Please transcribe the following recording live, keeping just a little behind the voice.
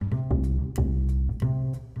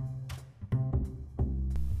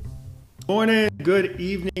Morning, good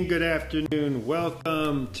evening, good afternoon.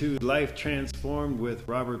 Welcome to Life Transformed with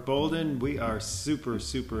Robert Bolden. We are super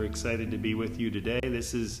excited to be with you today.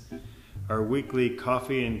 This is our weekly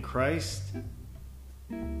Coffee in Christ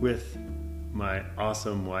with my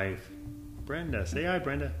awesome wife, Brenda. Say hi,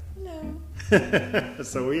 Brenda. Hello.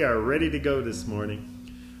 So we are ready to go this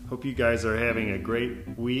morning. Hope you guys are having a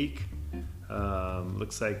great week.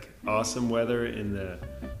 Looks like awesome weather in the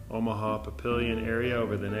Omaha Papillion area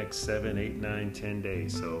over the next 7, 8, 9, 10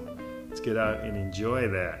 days. So let's get out and enjoy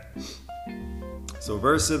that. So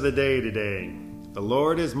verse of the day today. The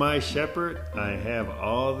Lord is my shepherd. I have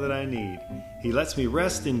all that I need. He lets me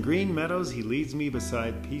rest in green meadows. He leads me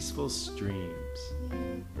beside peaceful streams.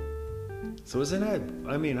 So isn't that,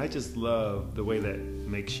 I just love the way that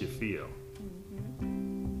makes you feel.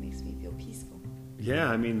 Mm-hmm. Makes me feel peaceful.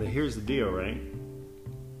 Yeah, here's the deal, right?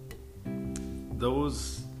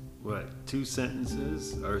 Those two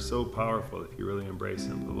sentences are so powerful if you really embrace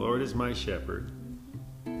them. The Lord is my shepherd.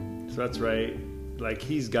 So that's right. Like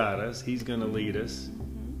He's got us. He's going to lead us.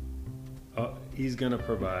 He's going to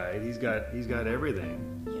provide. He's got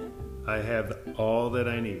everything. Yeah. I have all that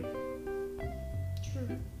I need.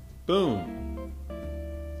 True. Boom.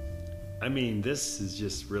 This is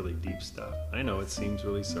just really deep stuff. I know it seems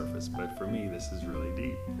really surface, but for me, this is really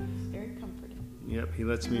deep. It's very comforting. Yep, He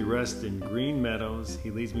lets me rest in green meadows.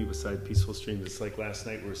 He leads me beside peaceful streams. It's like last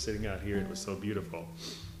night we were sitting out here. It was so beautiful.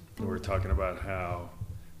 And we were talking about how,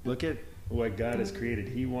 look at what God has created.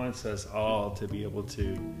 He wants us all to be able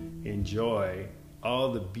to enjoy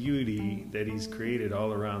all the beauty that He's created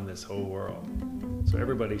all around this whole world. So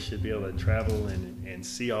everybody should be able to travel and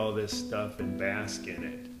see all this stuff and bask in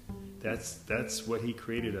it. That's what He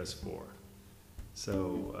created us for.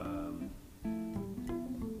 So,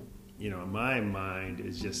 my mind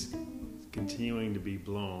is just continuing to be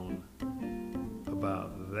blown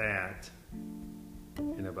about that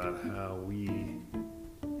and about how we,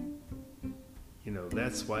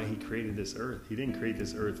 that's why He created this earth. He didn't create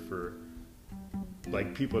this earth for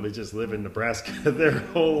people to just live in Nebraska their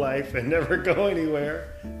whole life and never go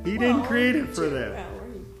anywhere. He didn't create it for that. Well,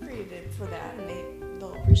 He created it for that, and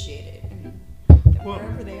they'll appreciate it.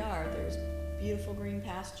 Wherever they are, there's beautiful green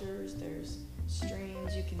pastures, there's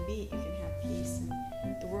streams you can be, you can have peace,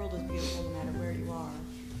 and the world is beautiful no matter where you are.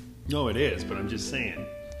 No, it is, but I'm just saying,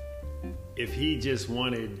 if He just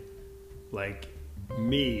wanted,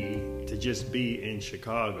 me to just be in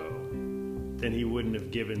Chicago, then He wouldn't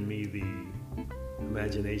have given me the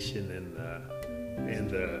imagination and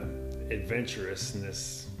the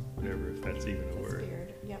adventurousness, whatever, if that's even a word.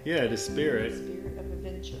 Spirit. Yep. Yeah, the spirit. The spirit of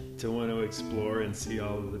adventure. To want to explore and see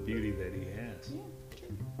all of the beauty that He has. Yeah,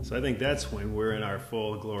 true. So I think that's when we're in our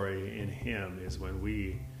full glory in Him, is when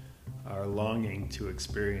we are longing to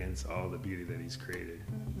experience all the beauty that He's created.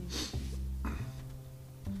 Mm-hmm.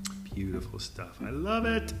 Beautiful stuff. I love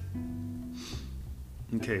it.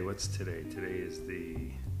 Okay, what's today? Today is the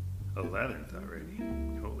 11th already.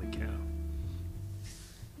 Holy cow.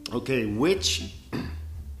 Okay, which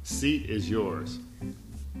seat is yours?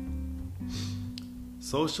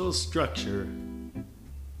 Social structure,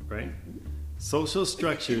 right? Social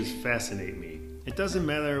structures fascinate me. It doesn't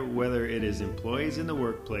matter whether it is employees in the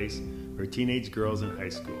workplace or teenage girls in high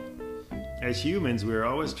school. As humans, we are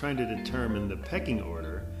always trying to determine the pecking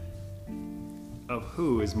order of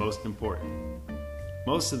who is most important.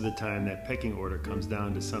 Most of the time, that pecking order comes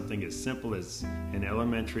down to something as simple as and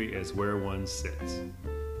elementary as where one sits.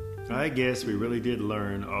 I guess we really did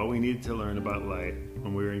learn all we needed to learn about life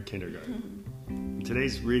when we were in kindergarten. In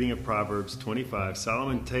today's reading of Proverbs 25,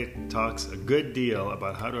 Solomon talks a good deal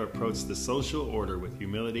about how to approach the social order with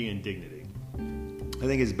humility and dignity. I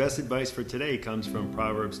think his best advice for today comes from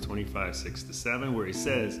Proverbs 25, 6-7, where he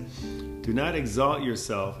says, "Do not exalt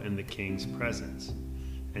yourself in the king's presence,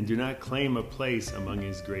 and do not claim a place among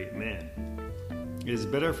his great men. It is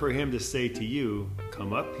better for him to say to you,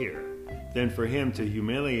 'Come up here,' than for him to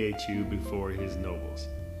humiliate you before his nobles."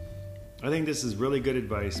 I think this is really good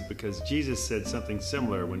advice because Jesus said something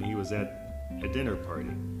similar when He was at a dinner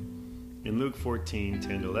party. In Luke 14,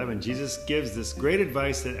 10-11, Jesus gives this great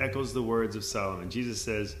advice that echoes the words of Solomon. Jesus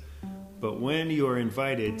says, "But when you are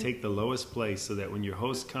invited, take the lowest place so that when your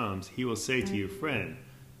host comes, he will say to you, 'Friend,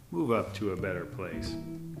 move up to a better place.'"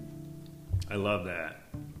 I love that.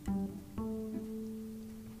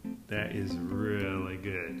 That is really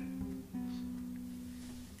good.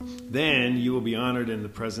 "Then you will be honored in the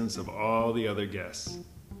presence of all the other guests.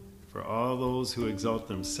 For all those who exalt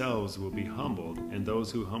themselves will be humbled, and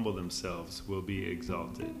those who humble themselves will be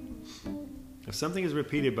exalted." If something is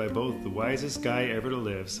repeated by both the wisest guy ever to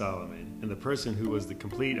live, Solomon, and the person who was the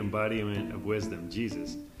complete embodiment of wisdom,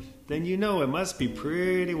 Jesus, then you know it must be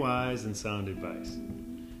pretty wise and sound advice.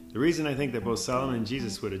 The reason I think that both Solomon and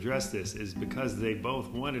Jesus would address this is because they both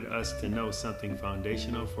wanted us to know something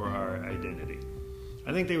foundational for our identity.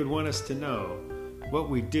 I think they would want us to know what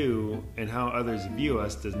we do and how others view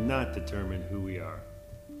us does not determine who we are.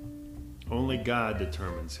 Only God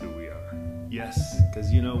determines who we are. Yes,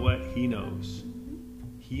 because you know what? He knows.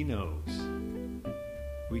 He knows.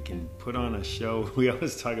 We can put on a show. We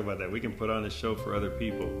always talk about that. We can put on a show for other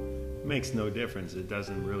people. It makes no difference. It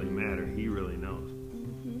doesn't really matter. He really knows.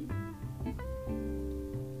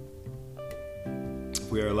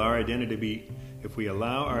 If we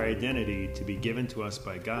allow our identity to be given to us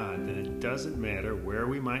by God, then it doesn't matter where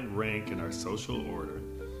we might rank in our social order,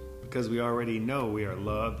 because we already know we are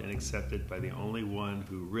loved and accepted by the only one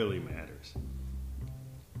who really matters.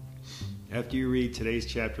 After you read today's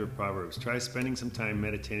chapter of Proverbs, try spending some time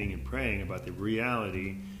meditating and praying about the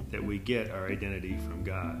reality that we get our identity from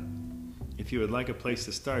God. If you would like a place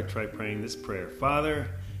to start, try praying this prayer. Father,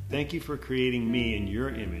 thank you for creating me in your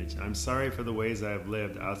image. I'm sorry for the ways I have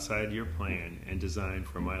lived outside your plan and design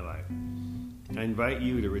for my life. I invite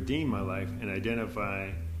you to redeem my life and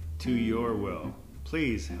identify to your will.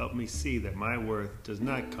 Please help me see that my worth does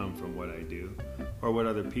not come from what I do or what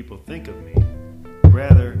other people think of me.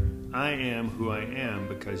 Rather, I am who I am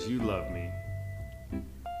because you love me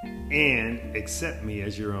and accept me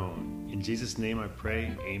as your own. In Jesus' name I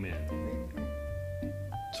pray, amen.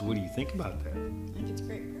 So what do you think about that? I think it's a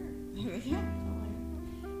great prayer. Yeah,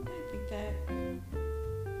 I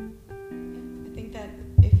think that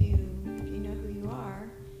if you know who you are,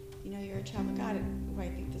 you know you're a child of God. I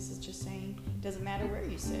think this is just saying it doesn't matter where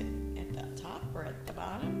you sit, at the top or at the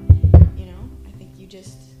bottom. You know, I think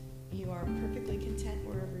you are perfectly content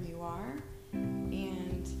wherever you are,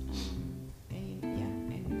 and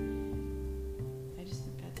I just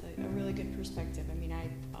think that's a really good perspective. I mean,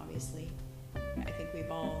 I think we've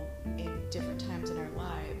all, in different times in our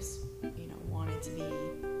lives, wanted to be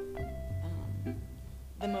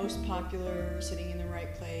the most popular, sitting in the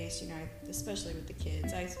right place, especially with the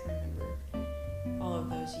kids. I remember all of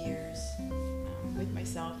those years with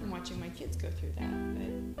myself and watching my kids go through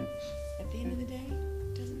that. But at the end of the day,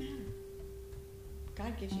 it doesn't matter.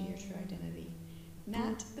 God gives you your true identity,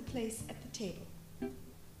 not the place at the table.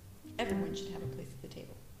 Everyone should have a place at the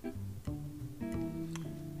table.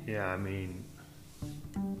 Yeah, I mean,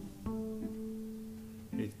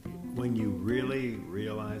 when you really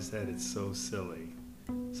realize that, it's so silly.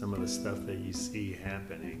 Some of the stuff that you see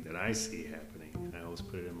happening, that I see happening, and I always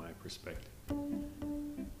put it in my perspective.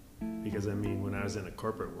 Because, I mean, when I was in the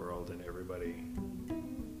corporate world and everybody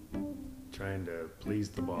trying to please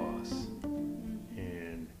the boss,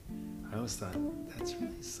 and I always thought, that's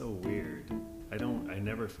really so weird. I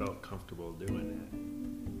never felt comfortable doing that.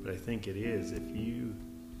 But I think it is if you...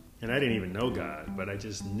 And I didn't even know God, but I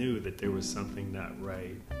just knew that there was something not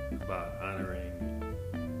right about honoring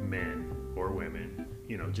men or women,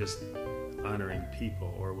 just honoring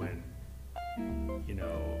people. Or when,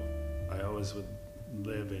 I always would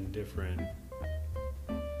live in different,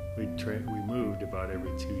 we moved about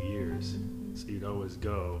every 2 years. So you'd always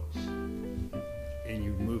go and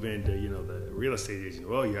you move into, the real estate agent,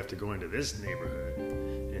 well, you have to go into this neighborhood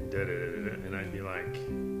and da-da-da-da-da. And I'd be like,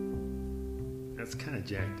 that's kind of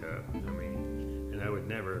jacked up. I mean, and I would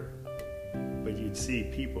never, but you'd see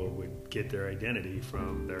people would get their identity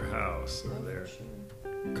from their house or their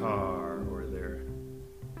car or their,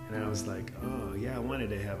 and I was like, oh yeah, I wanted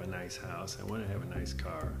to have a nice house. I wanted to have a nice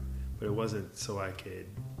car, but it wasn't so I could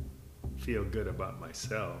feel good about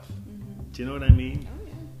myself. Mm-hmm. Do you know what I mean? Oh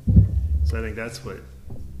yeah. So I think that's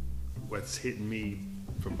what's hitting me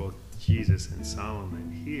from both Jesus and Solomon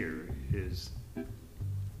here is,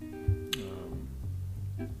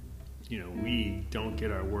 we don't get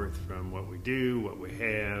our worth from what we do, what we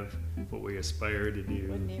have, what we aspire to do,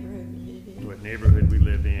 what neighborhood we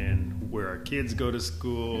live in, where our kids go to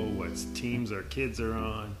school, what teams our kids are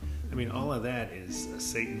on. I mean, all of that is a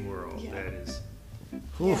Satan world. Yeah. That is...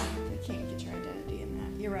 Whew. Yeah, you can't get your identity in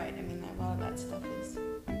that. You're right. I mean, a lot of that stuff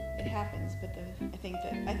it happens, but I think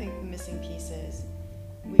the missing piece is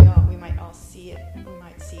we might all see it. We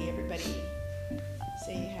might see everybody,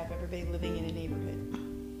 say you have everybody living in a neighborhood.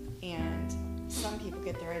 And some people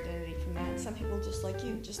get their identity from that. Some people, just like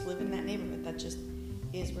you, just live in that neighborhood. That just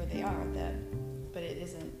is where they are. But it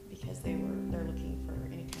isn't because they're looking for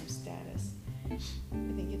any kind of status. I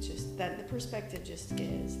think it's just that the perspective just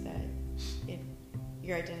is that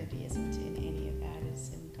your identity isn't in any of that.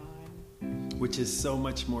 It's in God. Which is so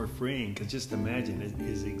much more freeing, because just imagine, it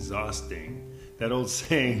is exhausting. That old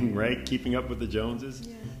saying, right? Keeping up with the Joneses?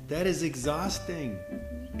 Yeah. That is exhausting.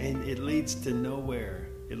 And it leads to nowhere.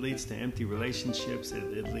 It leads to empty relationships.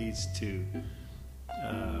 It leads to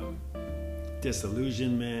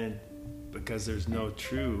disillusionment, because there's no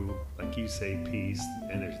true, like you say, peace,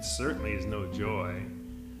 and there certainly is no joy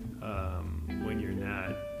when you're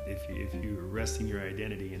not, if you're resting your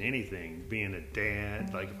identity in anything, being a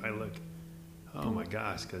dad. Like if I look, oh my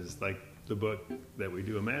gosh, because like the book that we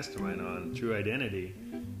do a mastermind on, True Identity,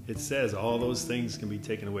 it says all those things can be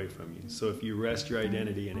taken away from you. So if you rest your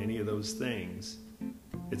identity in any of those things,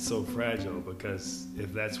 it's so fragile, because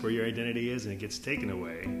if that's where your identity is and it gets taken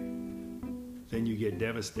away, then you get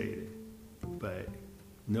devastated. But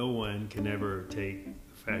no one can ever take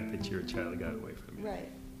the fact that you're a child of God away from you. Right.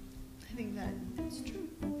 I think that's true.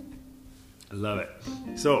 I love it.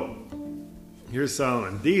 So, here's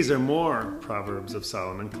Solomon. These are more Proverbs of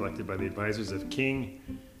Solomon collected by the advisors of King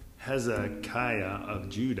Hezekiah of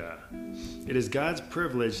Judah. It is God's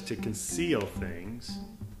privilege to conceal things,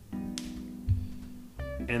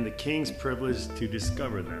 and the king's privilege to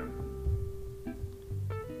discover them.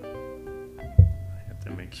 I have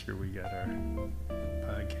to make sure we got our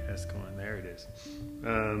podcast going. There it is.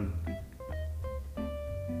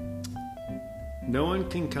 No one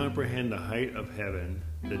can comprehend the height of heaven,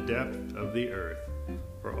 the depth of the earth,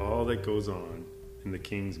 or all that goes on in the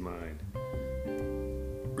king's mind.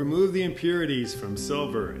 Remove the impurities from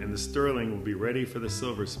silver, and the sterling will be ready for the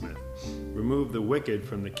silversmith. Remove the wicked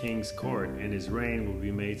from the king's court, and his reign will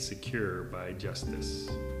be made secure by justice.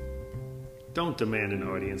 Don't demand an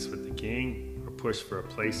audience with the king, or push for a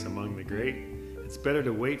place among the great. It's better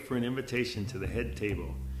to wait for an invitation to the head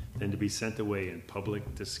table than to be sent away in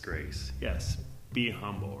public disgrace. Yes, be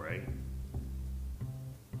humble, right?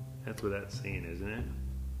 That's what that's saying, isn't it?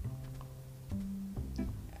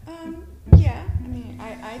 Yeah. I mean,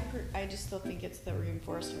 I just still think it's the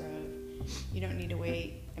reinforcer of you don't need to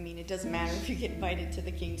wait. I mean, it doesn't matter if you get invited to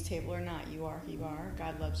the king's table or not. You are who you are.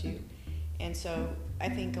 God loves you. And so I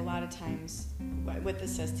think a lot of times, what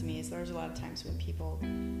this says to me is there's a lot of times when people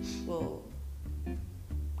will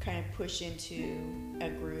kind of push into a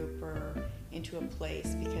group or into a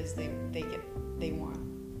place because they want,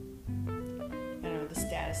 I don't know, the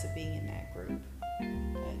status of being in that group.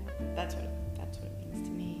 But that's what it means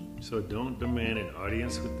to me. So don't demand an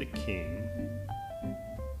audience with the king.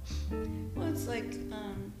 Well, it's like,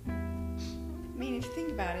 I mean, if you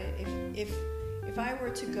think about it, if I were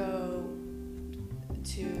to go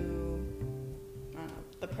to, I don't know,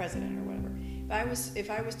 the president or whatever, if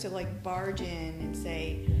I was to like barge in and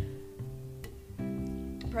say,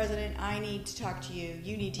 President, I need to talk to you.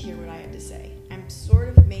 You need to hear what I have to say. I'm sort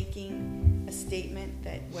of making a statement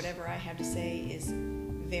that whatever I have to say is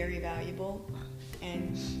very valuable.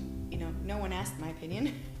 And, you know, no one asked my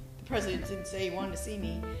opinion. The president didn't say he wanted to see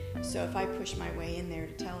me. So if I push my way in there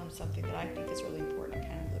to tell him something that I think is really important, it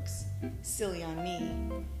kind of looks silly on me.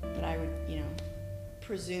 But I would, you know,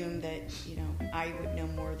 presume that, you know, I would know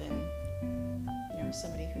more than, you know,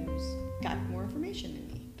 somebody who's got more information than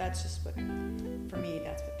me. That's just what, for me,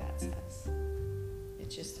 that's what that says.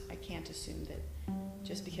 It's just, I can't assume that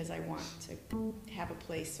just because I want to have a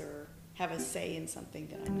place or have a say in something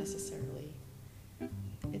that it's necessarily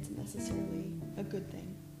a good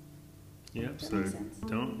thing. Yep, so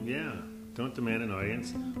don't demand an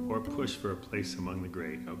audience or push for a place among the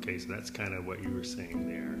great. Okay, so that's kind of what you were saying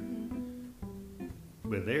there.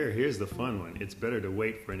 But here's the fun one. It's better to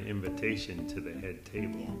wait for an invitation to the head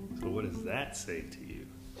table. Yeah. So what does that say to you?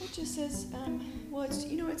 It just says, well, it's,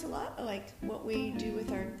 you know, it's a lot like what we do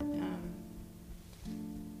with our,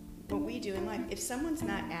 what we do in life. If someone's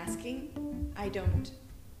not asking, I don't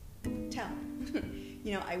tell.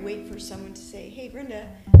 You know, I wait for someone to say, hey, Brenda,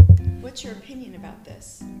 what's your opinion about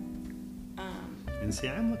this? And see,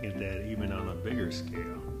 I'm looking at that even on a bigger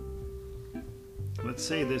scale. Let's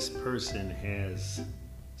say this person has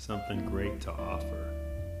something great to offer.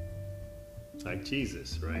 Like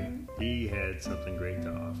Jesus, right? He had something great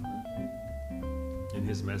to offer. And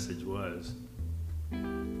his message was,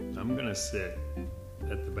 I'm going to sit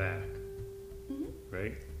at the back.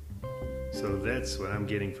 Right? So that's what I'm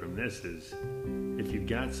getting from this is, if you've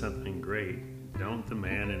got something great, don't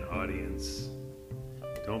demand an audience.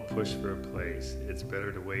 Don't push for a place. It's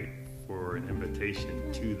better to wait for an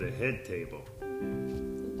invitation to the head table.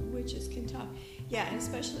 Witches can talk. Yeah, and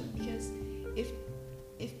especially because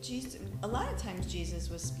if Jesus, a lot of times Jesus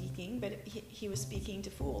was speaking, but he was speaking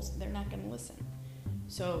to fools. They're not going to listen.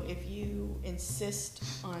 So if you insist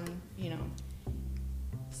on, you know,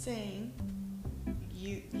 saying,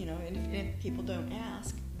 you know, and if people don't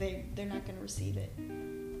ask, they're not going to receive it,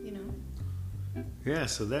 you know. Yeah,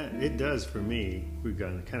 so that, it does for me. We've got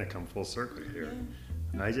to kind of come full circle here.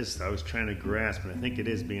 Yeah. I was trying to grasp, and I think it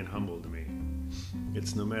is being humble to me.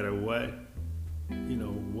 It's no matter what,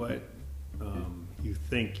 what you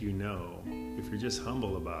think you know. If you're just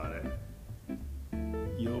humble about it,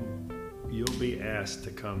 you'll be asked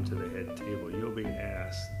to come to the head table. You'll be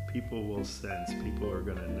asked. People will sense. People are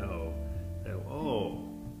going to know that, oh,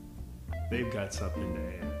 they've got something to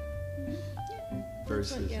add.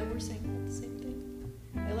 Versus, yeah, we're saying the same thing.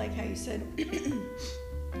 I like how you said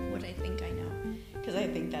what I think I know, because I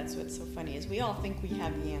think that's what's so funny is we all think we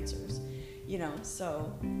have the answers,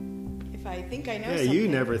 So if I think I know something, you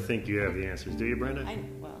never think you have the answers, do you, Brenda?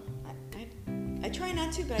 I try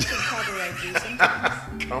not to, but I think probably I do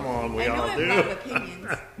sometimes. Come on, we all do. I know I have a lot of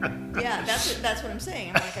opinions. Yeah, that's what I'm saying.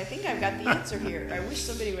 I'm like, I think I've got the answer here. I wish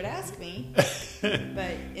somebody would ask me,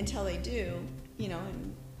 but until they do,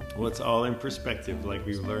 and well, it's all in perspective, like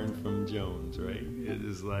we've learned from Jones, right? It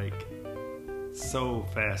is like so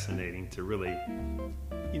fascinating to really,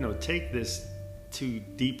 take this to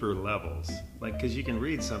deeper levels. Like, because you can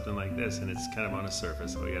read something like this and it's kind of on the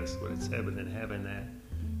surface. Oh, yes, what it said, but then having that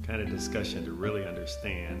kind of discussion to really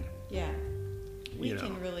understand. Yeah, we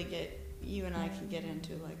can really you and I can get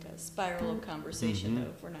into like a spiral of conversation, though,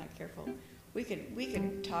 if we're not careful. We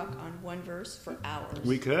could talk on one verse for hours.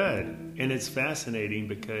 We could. And it's fascinating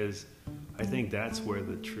because I think that's where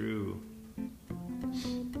the true,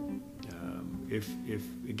 if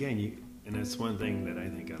again, and that's one thing that I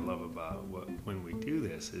think I love about when we do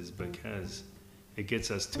this is because it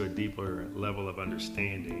gets us to a deeper level of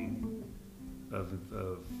understanding of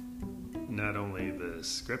not only the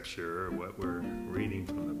scripture or what we're reading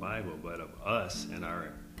from the Bible, but of us and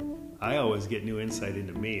I always get new insight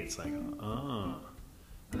into me. It's like, I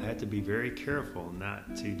have to be very careful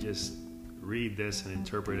not to just read this and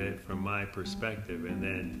interpret it from my perspective and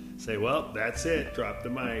then say, well, that's it, drop the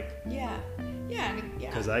mic. Yeah.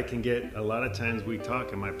 Because I can get, a lot of times we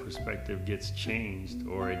talk and my perspective gets changed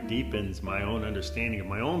or it deepens my own understanding of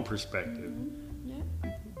my own perspective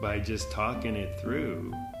by just talking it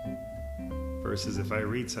through. Versus if I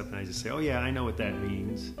read something, I just say, oh yeah, I know what that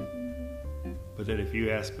means. But then if you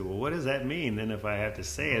ask me, well, what does that mean? Then if I have to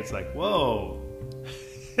say it, it's like, whoa,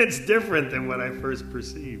 it's different than what I first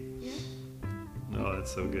perceived. Yeah. No,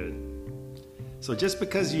 that's so good. So just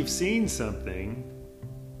because you've seen something,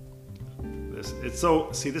 this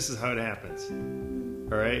is how it happens.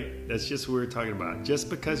 All right? That's just what we're talking about. Just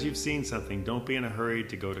because you've seen something, don't be in a hurry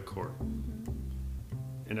to go to court.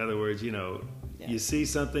 In other words, you see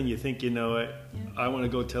something, you think you know it. Yeah. I want to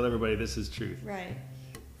go tell everybody this is truth. Right.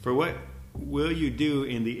 For what will you do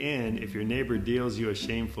in the end if your neighbor deals you a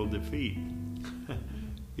shameful defeat?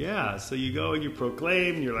 Yeah, so you go and you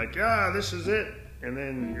proclaim, and you're like, this is it. And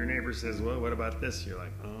then your neighbor says, well, what about this? You're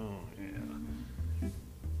like, oh, yeah.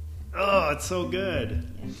 Oh, it's so good.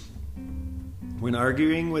 Yeah. When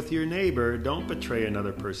arguing with your neighbor, don't betray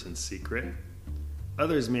another person's secret.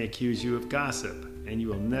 Others may accuse you of gossip, and you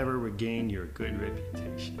will never regain your good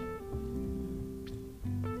reputation.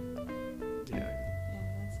 Yeah. Yeah,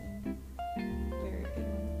 that's a very good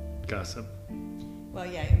one. Gossip. Well,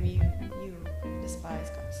 yeah, I mean, you despise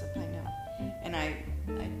gossip, I know. And I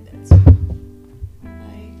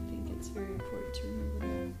think it's very important to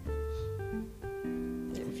remember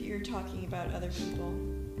that if you're talking about other people,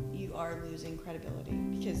 you are losing credibility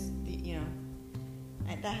because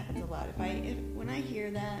that happens a lot. When I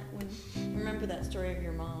hear that, remember that story of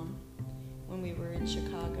your mom when we were in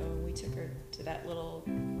Chicago and we took her to that little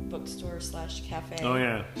bookstore / cafe. Oh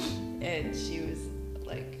yeah. And she was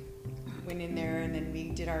like, went in there and then we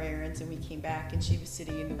did our errands and we came back and she was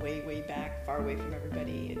sitting in the way back, far away from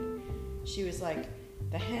everybody, and she was like,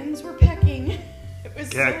 the hens were pecking. It was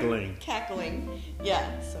cackling.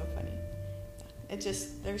 Yeah, so funny. It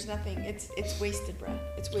just, there's nothing, it's wasted breath.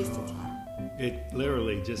 It's wasted time. It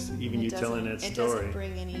literally just, even you telling that story.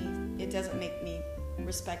 It doesn't make me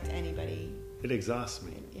respect anybody. It exhausts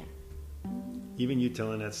me. Yeah. Even you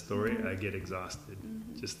telling that story, I get exhausted.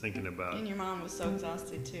 Just thinking about. And your mom was so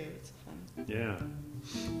exhausted too. It's fun. Yeah.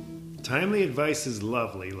 Timely advice is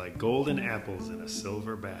lovely, like golden apples in a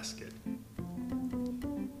silver basket.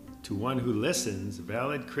 To one who listens,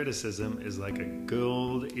 valid criticism is like a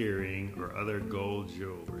gold earring or other gold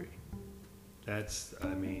jewelry.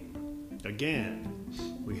 Again,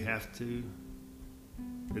 we have to,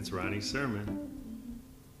 it's Ronnie's sermon.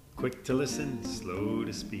 Quick to listen, slow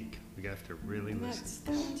to speak. We have to really listen.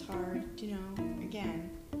 That one's hard,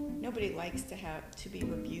 again, nobody likes to be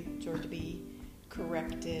rebuked or to be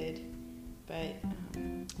corrected, but...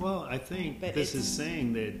 well, I think this is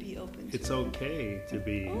saying that it's okay to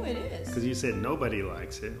be... Oh, it is. Because you said nobody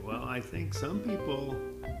likes it. Well, I think some people,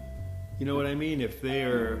 you know what I mean? If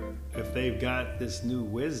they've got this new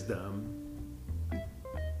wisdom,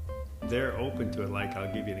 they're open to it. Like,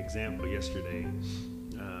 I'll give you an example. Yesterday,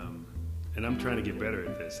 and I'm trying to get better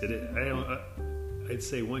at this. I'd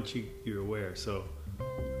say once you're aware. So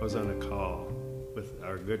I was on a call with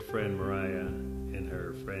our good friend Mariah and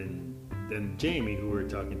her friend then Jamie, who we were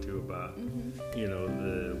talking to about, you know,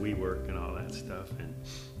 the WeWork and all that stuff. And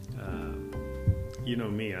you know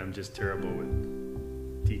me, I'm just terrible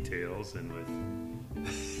with details and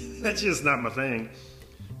with that's just not my thing.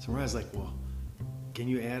 So Mariah's like, well, can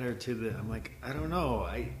you add her to the? I'm like, I don't know.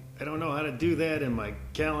 I don't know how to do that, and my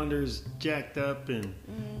calendar's jacked up,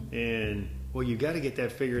 and well, you got to get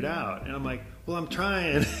that figured out. And I'm like, well, I'm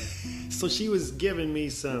trying. So she was giving me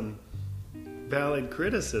some valid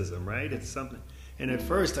criticism, right? It's something. And at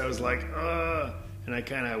first I was like, and I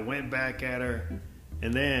kind of went back at her,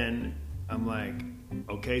 and then I'm like,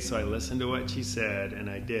 okay, so I listened to what she said, and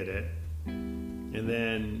I did it. And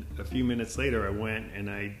then a few minutes later, I went and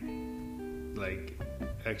I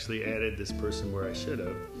actually added this person where I should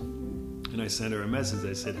have. And I sent her a message.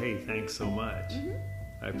 I said, hey, thanks so much.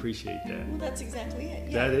 I appreciate that. Well, that's exactly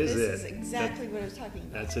it. Yeah, this is exactly what I was talking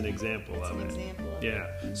about. That's an example of it. Yeah.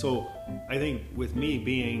 So I think with me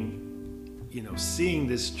being, you know, seeing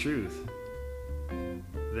this truth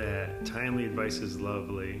that timely advice is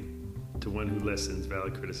lovely to one who listens,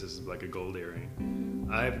 valid criticism is like a gold earring.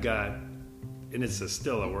 I've got, and it's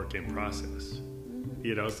still a work in process.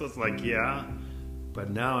 You know, so it's like, yeah, but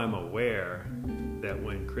now I'm aware that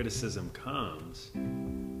when criticism comes,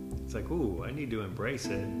 it's like, ooh, I need to embrace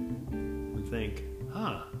it and think,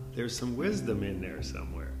 there's some wisdom in there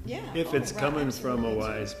somewhere. Yeah. If it's coming from a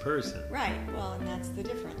wise person. Right. Well, and that's the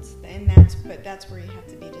difference. And that's where you have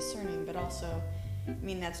to be discerning, but also, I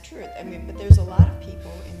mean, that's true. I mean, but there's a lot of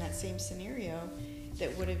people in that same scenario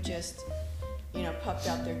that would have just, you know, puffed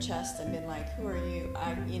out their chest and been like, who are you?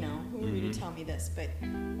 Who are you to tell me this? But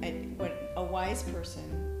what a wise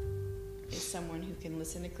person is someone who can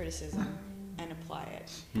listen to criticism and apply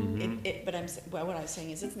it. But what I was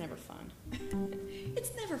saying is it's never fun.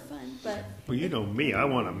 It's never fun, but... Well, you know me, I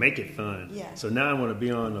want to make it fun. Yeah. So now I want to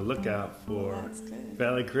be on the lookout for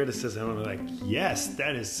valid criticism. I'm like, yes,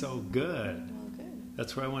 that is so good. Well, good.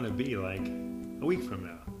 That's where I want to be, like, a week from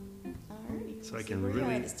now. Alrighty. So I can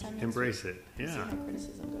really embrace it. Yeah. See how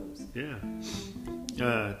criticism goes.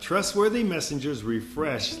 Yeah. Trustworthy messengers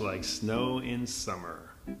refresh like snow in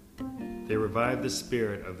summer. They revive the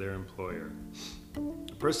spirit of their employer.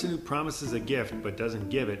 A person who promises a gift but doesn't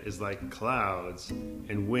give it is like clouds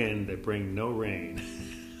and wind that bring no rain.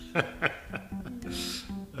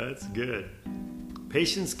 That's good.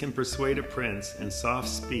 Patience can persuade a prince, and soft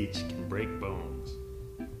speech can break bones.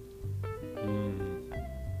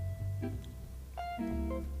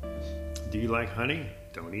 Do you like honey?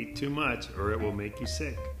 Don't eat too much or it will make you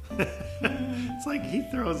sick. It's like he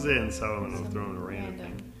throws in, Solomon will throw in a random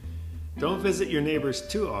thing. Don't visit your neighbors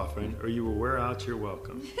too often or you will wear out your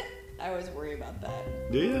welcome. I always worry about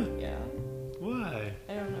that. Do you? Yeah. Why?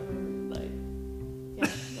 I don't ever,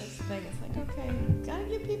 that's the thing. It's like, okay, gotta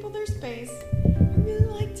give people their space. I really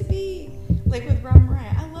like to be, like with Rob and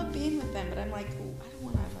Mariah, I love being with them, but I'm like, ooh,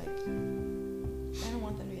 I don't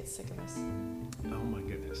want them to get sick of us. Oh my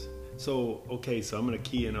goodness. So, okay, so I'm going to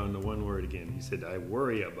key in on the one word again. You said, I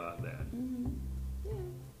worry about that. Yeah.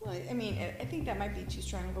 Well, I mean, I think that might be too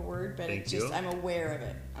strong of a word, but Thank you. I'm aware of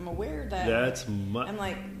it. I'm aware that I'm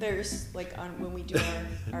like, there's like when we do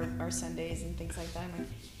our Sundays and things like that, I'm like,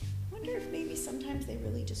 I wonder if maybe sometimes they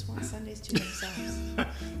really just want Sundays to themselves.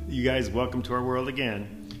 You guys, welcome to our world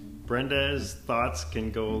again. Brenda's thoughts can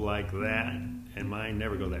go like that, and mine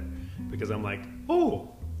never go there. Because I'm like,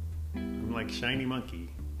 I'm like shiny monkey.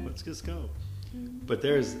 Let's just go. But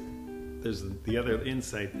there's the other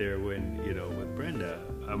insight there when, you know, with Brenda,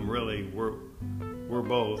 we're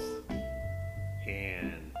both,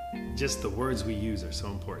 and just the words we use are so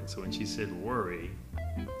important. So when she said worry,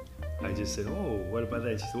 I just said, what about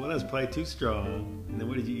that? She said, well, that's probably too strong. And then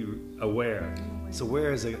what did you, aware. So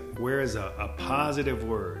where is a positive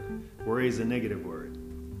word? Worry is a negative word.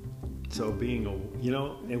 So being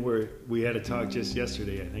and we had a talk just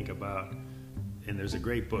yesterday, I think, about, and there's a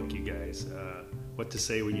great book, you guys, What to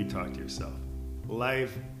Say When You Talk to Yourself.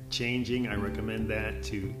 Life changing. I recommend that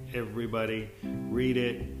to everybody. Read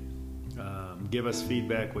it. Give us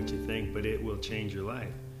feedback, what you think, but it will change your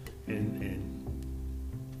life. And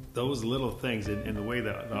those little things, and the way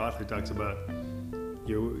the author talks about,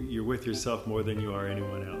 you're with yourself more than you are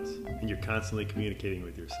anyone else, and you're constantly communicating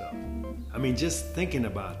with yourself. I mean, just thinking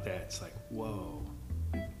about that, it's like, whoa,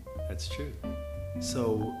 that's true.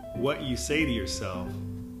 So what you say to yourself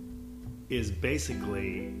is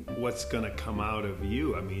basically what's going to come out of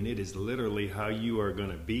you. I mean, it is literally how you are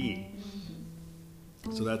going to be.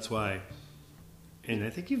 So that's why, and I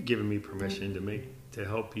think you've given me permission to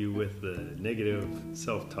help you with the negative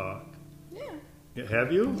self-talk. Yeah.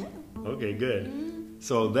 Have you? Yeah. Okay, good.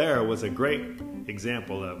 So there was a great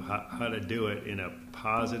example of how to do it in a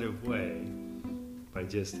positive way by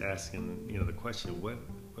just asking, the question, what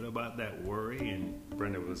about that worry? And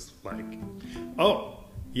Brenda was like, oh,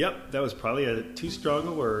 yep, that was probably too strong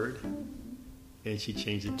a word. And she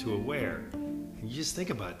changed it to aware. And you just think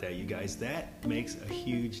about that, you guys. That makes a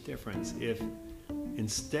huge difference. If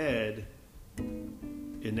instead,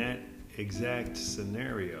 in that exact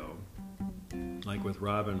scenario, like with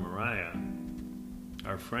Rob and Mariah,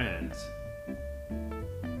 our friends,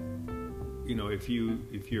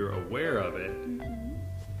 if you're aware of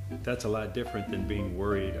it, that's a lot different than being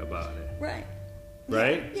worried about it. Right.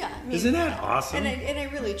 Right? Yeah. I mean, isn't that awesome? And I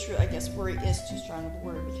really, I guess worry is too strong of a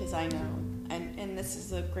word, because I know, and this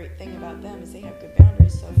is a great thing about them, is they have good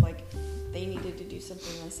boundaries. So if they needed to do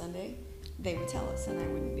something on Sunday, they would tell us, and I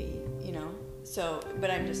wouldn't be, So,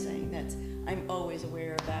 but I'm just saying I'm always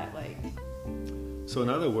aware of that, So in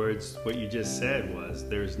other words, what you just said was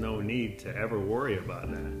there's no need to ever worry about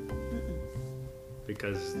that. Mm-mm.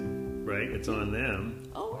 Because, right, it's on them.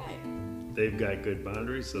 Oh, right. They've got good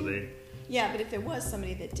boundaries, so they... Yeah, but if there was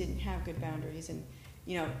somebody that didn't have good boundaries and,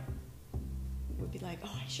 would be like,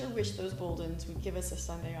 oh, I sure wish those Boldens would give us a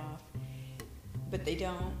Sunday off. But they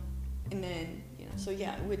don't. And then, so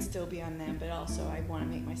yeah, it would still be on them, but also I want to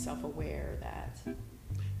make myself aware that...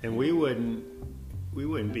 And we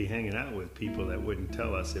wouldn't be hanging out with people that wouldn't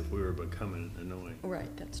tell us if we were becoming annoying.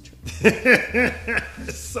 Right, that's true.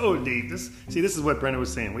 It's so deep. This is what Brenda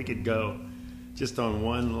was saying. We could go just on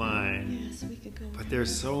one line. Yes, we could go. But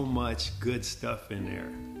there's so much good stuff in there.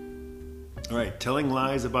 All right, telling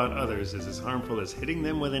lies about others is as harmful as hitting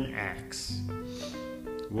them with an axe,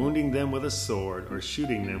 wounding them with a sword, or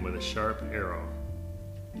shooting them with a sharp arrow.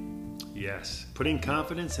 Yes, putting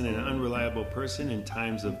confidence in an unreliable person in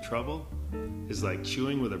times of trouble is like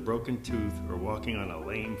chewing with a broken tooth or walking on a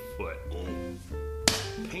lame foot.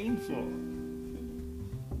 Painful.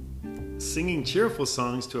 Singing cheerful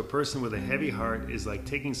songs to a person with a heavy heart is like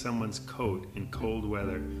taking someone's coat in cold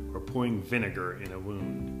weather or pouring vinegar in a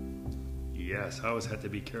wound. Yes, I always have to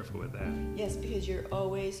be careful with that. Yes, because you're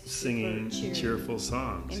always singing cheerful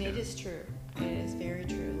songs. And it is true. It is very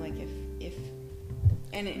true. Like if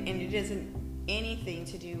and it isn't anything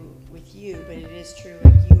to do with you, but it is true.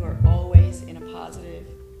 Like you are always in a positive,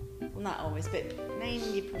 well, not always, but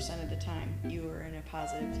 90% of the time you are in a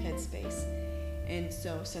positive headspace. And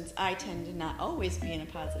so since I tend to not always be in a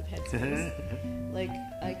positive headspace, like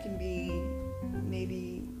I can be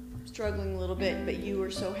maybe struggling a little bit, but you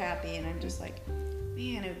are so happy, and I'm just like,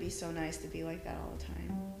 man, it would be so nice to be like that all the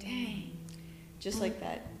time. Dang. Just like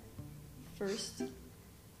that first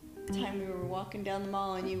time we were walking down the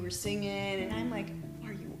mall and you were singing, and I'm like,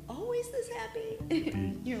 are you always this happy?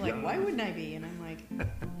 You're like, why wouldn't I be? And I'm like,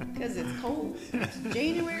 because it's cold. It's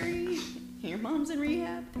January. Your mom's in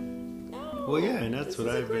rehab. No. Well, yeah, and that's what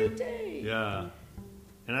I've been. Day. Yeah.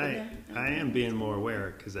 And I am being more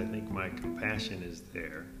aware because I think my compassion is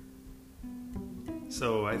there.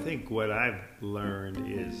 So I think what I've learned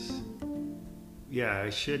is, I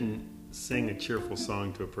shouldn't sing a cheerful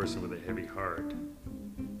song to a person with a heavy heart,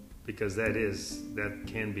 because that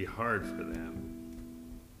can be hard for them.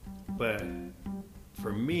 But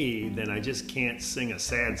for me, then I just can't sing a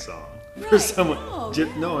sad song for someone.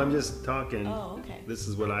 No, I'm just talking. Oh, okay. This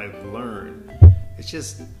is what I've learned. It's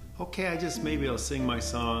just, okay, maybe I'll sing my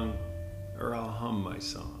song, or I'll hum my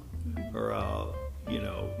song, or I'll,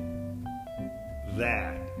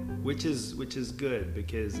 that, which is good,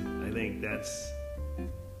 because I think that's,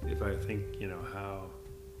 if I think, how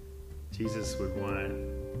Jesus would want,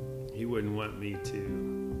 he wouldn't want me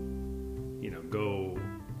to, go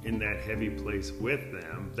in that heavy place with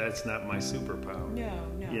them. That's not my superpower.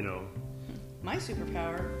 No. My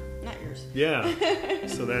superpower, not yours. Yeah.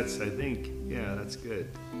 So that's, I think, that's good.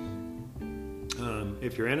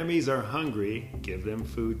 If your enemies are hungry, give them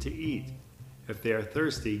food to eat. If they are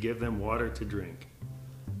thirsty, give them water to drink.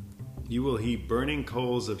 You will heap burning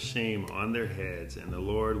coals of shame on their heads, and the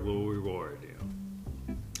Lord will reward you.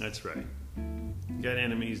 That's right. You got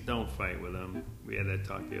enemies, don't fight with them. We had that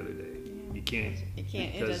talk the other day. You can't.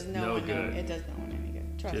 It does no one good. It does no one any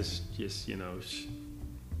good. Trust me. Just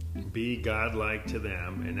be godlike to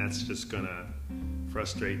them, and that's just gonna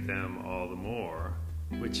frustrate them all the more.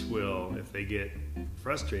 Which will, if they get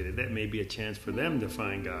frustrated, that may be a chance for them to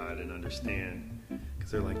find God and understand.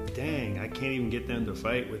 Because they're like, dang, I can't even get them to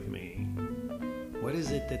fight with me. What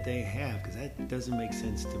is it that they have? Because that doesn't make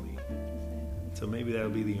sense to me. So maybe that'll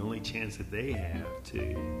be the only chance that they have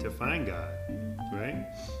to find God. right?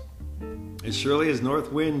 As surely as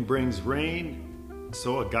north wind brings rain,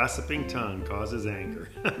 so a gossiping tongue causes anger.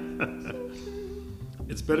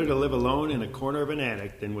 It's better to live alone in a corner of an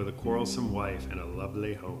attic than with a quarrelsome wife in a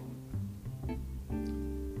lovely home.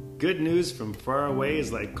 Good news from far away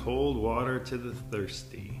is like cold water to the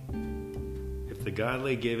thirsty. If the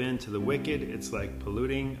godly give in to the wicked, it's like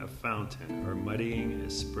polluting a fountain or muddying a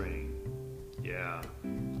spring. Yeah.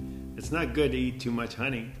 It's not good to eat too much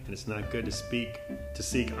honey, and it's not good to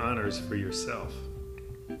seek honors for yourself.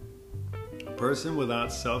 A person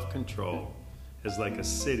without self-control is like a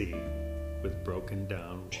city with broken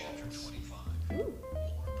down walls.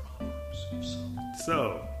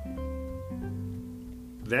 So,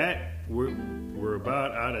 that we're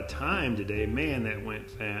about out of time today. Man, that went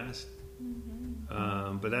fast.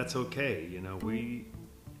 But that's okay. You know,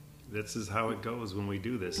 this is how it goes when we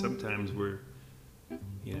do this. Sometimes we're,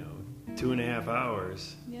 2.5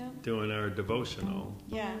 hours doing our devotional.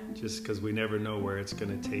 Yeah. Just because we never know where it's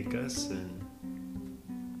going to take us. And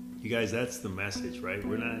you guys, that's the message, right?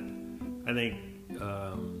 We're not, I think,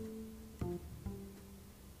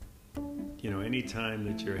 anytime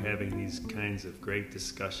that you're having these kinds of great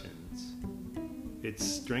discussions, it's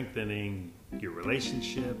strengthening your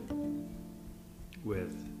relationship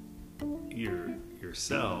with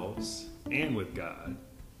yourselves and with God.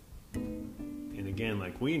 And again,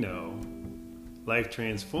 like we know, Life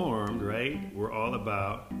Transformed, right? We're all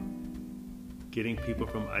about getting people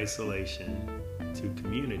from isolation to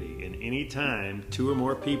community. And anytime 2 or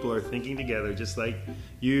more people are thinking together, just like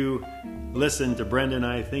you listen to Brenda and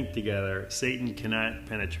I think together, Satan cannot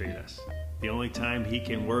penetrate us. The only time he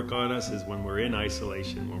can work on us is when we're in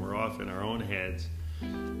isolation, when we're off in our own heads.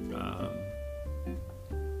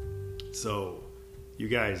 So, you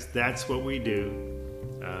guys, that's what we do.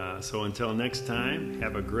 So until next time,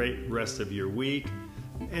 have a great rest of your week.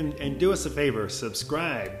 And do us a favor,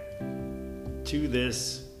 subscribe to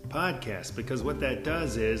this podcast, because what that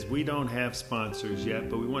does is we don't have sponsors yet,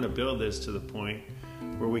 but we want to build this to the point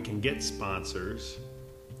where we can get sponsors,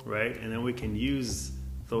 right? And then we can use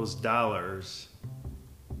those dollars,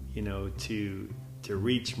 to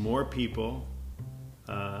reach more people,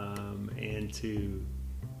 and to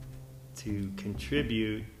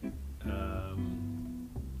contribute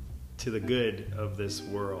to the good of this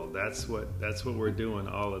world. That's what we're doing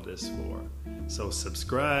all of this for. So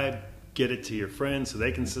subscribe, get it to your friends so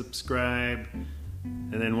they can subscribe,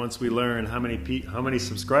 and then once we learn how many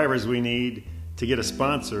subscribers we need to get a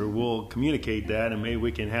sponsor, we'll communicate that, and maybe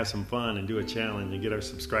we can have some fun and do a challenge and get our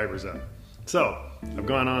subscribers up. So I've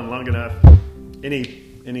gone on long enough. Any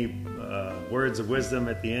words of wisdom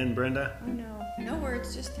at the end, Brenda? Oh no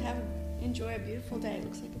words. Just enjoy a beautiful day.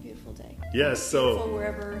 Looks like a beautiful day. Yes. So beautiful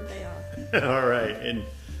wherever they are. All right. And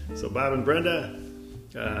so Bob and Brenda,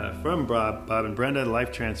 from Bob and Brenda,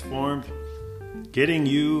 Life Transformed, getting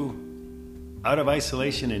you out of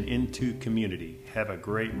isolation and into community. Have a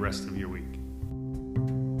great rest of your week.